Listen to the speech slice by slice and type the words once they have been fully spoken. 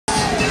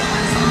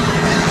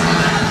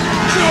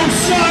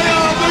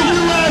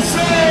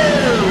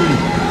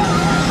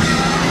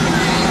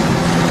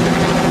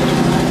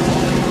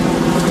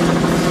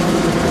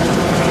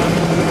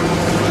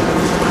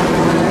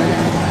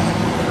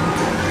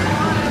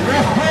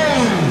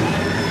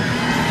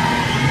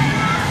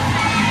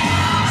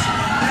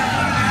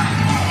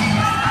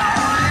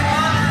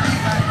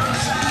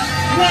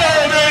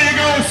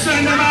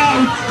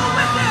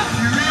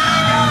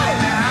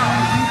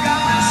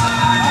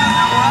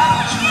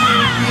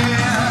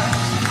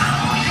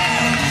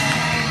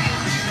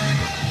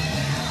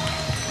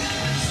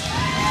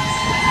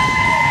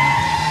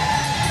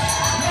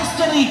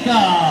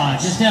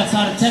just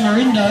outside of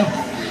Tamarindo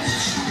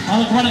on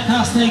the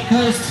Guanacaste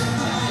coast.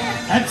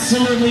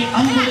 Absolutely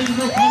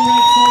unbelievable.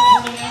 Conrad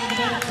Salt coming out of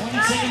about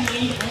 22nd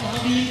lead. How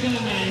do you go,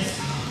 man?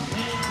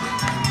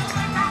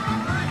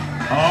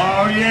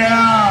 Oh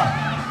yeah!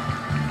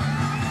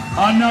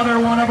 Another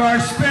one of our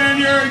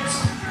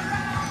Spaniards.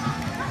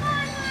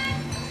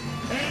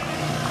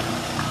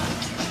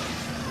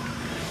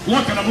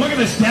 Look at them, look at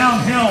this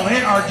downhill.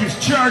 They are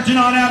just charging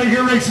on out of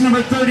here. Race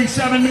number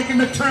 37 making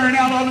the turn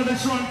out onto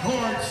this run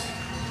course.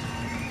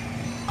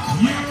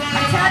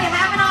 I tell you,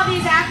 having all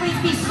these athletes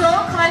be so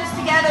close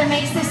together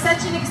makes this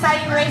such an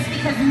exciting race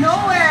because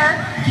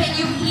nowhere can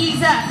you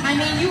ease up. I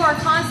mean, you are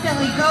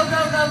constantly go,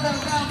 go, go, go,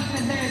 go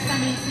because there's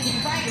somebody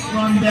sitting right on.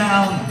 Run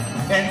down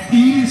and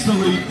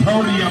easily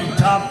podium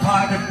top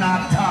 5 if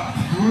not top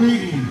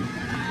 3.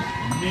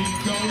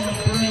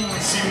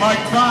 See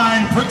Mike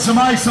Fine put some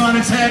ice on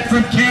his head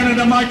from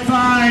Canada. Mike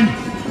Fine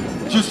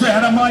just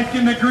ahead of Mike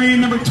in the green,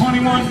 number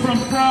 21 from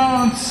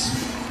France.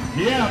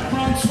 Yeah,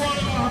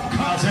 Francois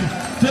cousin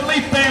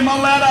Felipe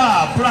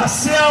Moleta,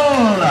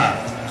 Brazil.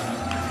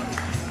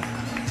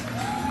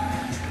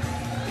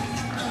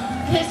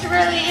 This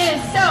really is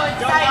so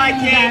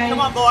exciting, guys. Come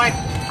on, boy.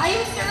 I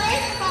used to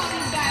race with all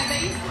these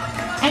guys.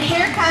 And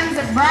here comes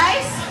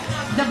Bryce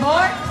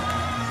Debord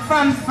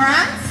from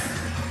France.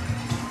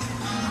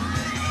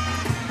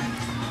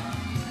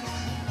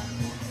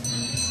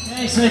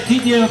 Okay, so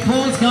keep your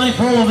applause going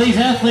for all of these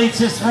athletes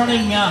just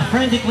running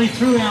frantically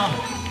through our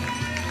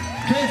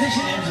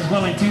transition as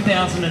well. In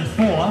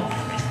 2004,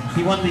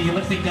 he won the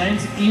Olympic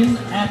Games in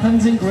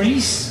Athens in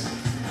Greece.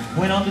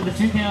 Went on to the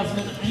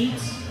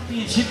 2008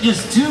 championship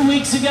just 2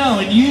 weeks ago,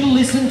 and you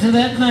listen to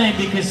that name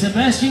because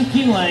Sebastian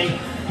Kinley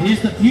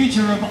is the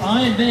future of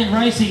Ironman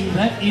racing,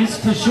 that is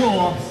for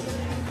sure.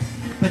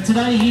 But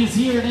today he is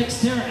here at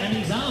XTERRA and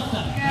he's after.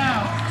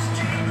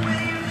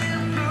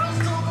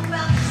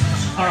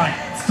 All right,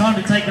 it's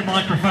time to take the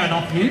microphone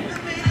off you.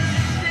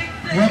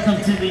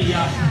 Welcome to the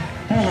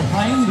Hall of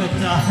Fame, but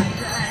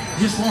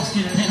just lost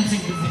your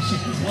announcing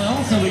position as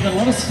well. So we've got a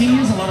lot of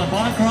skiers, a lot of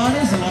bike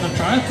riders, a lot of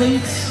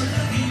triathletes.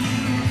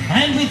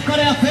 And we've got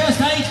our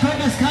first age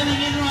groupers coming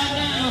in right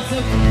now.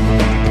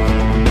 So